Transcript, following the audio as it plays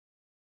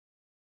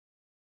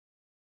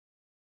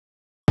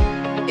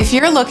If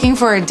you're looking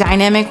for a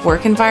dynamic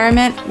work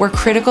environment where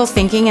critical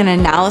thinking and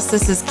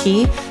analysis is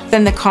key,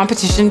 then the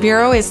Competition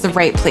Bureau is the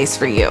right place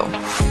for you.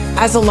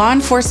 As a law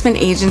enforcement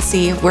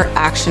agency, we're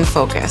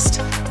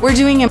action-focused. We're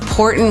doing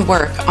important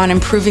work on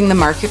improving the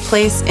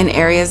marketplace in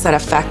areas that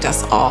affect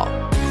us all.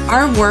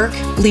 Our work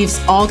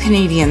leaves all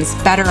Canadians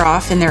better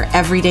off in their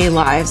everyday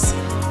lives,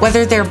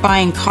 whether they're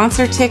buying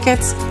concert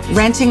tickets,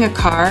 renting a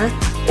car,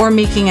 or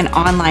making an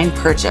online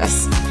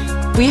purchase.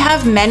 We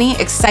have many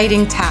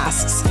exciting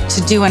tasks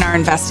to do in our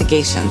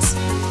investigations: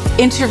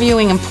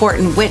 interviewing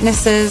important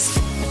witnesses,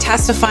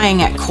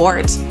 testifying at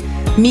court,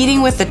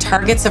 meeting with the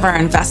targets of our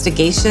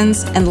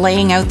investigations and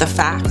laying out the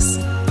facts,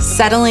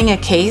 settling a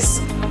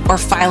case, or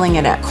filing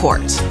it at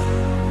court.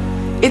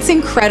 It's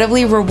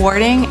incredibly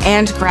rewarding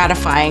and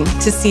gratifying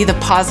to see the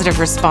positive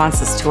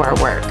responses to our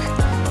work.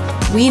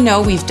 We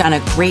know we've done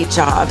a great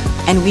job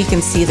and we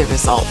can see the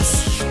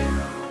results.